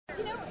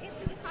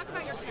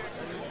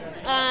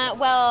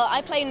Well,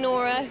 I play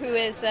Nora, who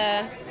is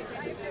a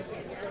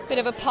bit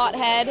of a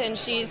pothead, and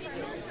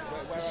she's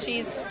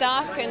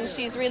stuck, and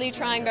she's really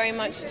trying very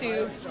much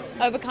to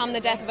overcome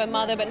the death of her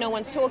mother, but no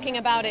one's talking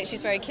about it.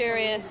 She's very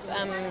curious,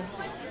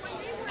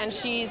 and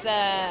she's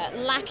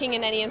lacking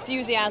in any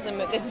enthusiasm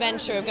at this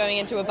venture of going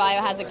into a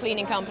biohazard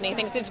cleaning company.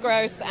 Thinks it's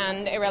gross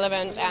and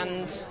irrelevant,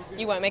 and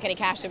you won't make any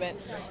cash of it.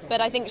 But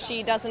I think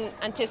she doesn't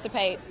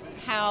anticipate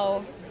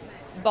how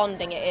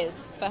bonding it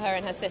is for her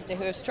and her sister,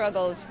 who have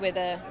struggled with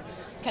a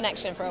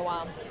connection for a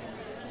while.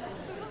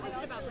 So what was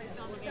it about this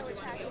film that made you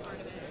want to be a part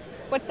of it?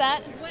 What's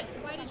that?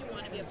 Why did you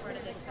want to be a part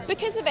of this?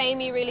 Because of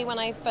Amy, really, when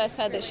I first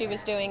heard that she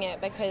was doing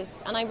it,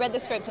 and I read the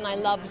script and I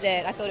loved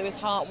it. I thought it was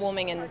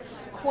heartwarming and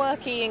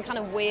quirky and kind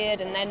of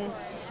weird, and then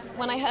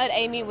when I heard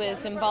Amy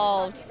was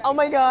involved, oh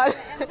my god,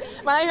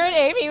 when I heard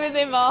Amy was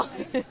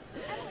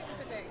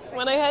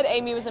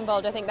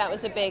involved, I think that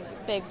was a big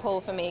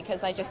pull for me,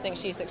 because I just think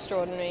she's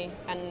extraordinary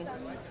and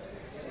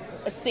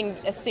a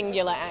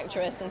singular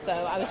actress, and so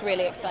I was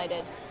really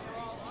excited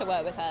to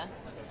work with her.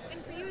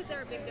 And for you, is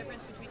there a big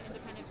difference between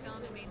independent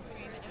film and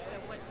mainstream, and if so,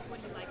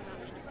 what do you like about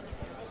independent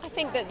film? I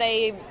think that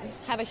they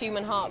have a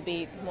human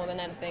heartbeat more than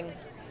anything.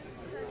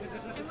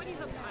 And what do you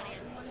hope the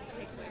audience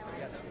takes away from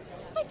this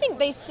film? I think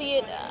they see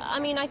it,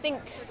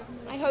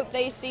 I hope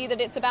they see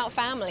that it's about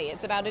family.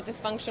 It's about a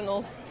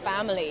dysfunctional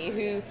family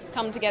who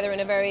come together in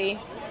a very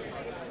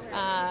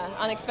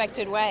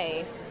unexpected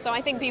way. So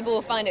I think people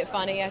will find it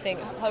funny. I think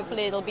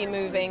hopefully it'll be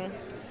moving.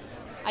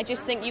 I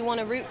just think you want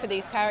to root for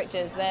these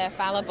characters. They're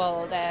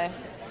fallible, they're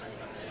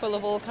full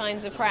of all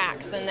kinds of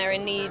cracks, and they're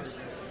in need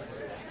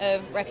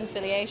of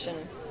reconciliation.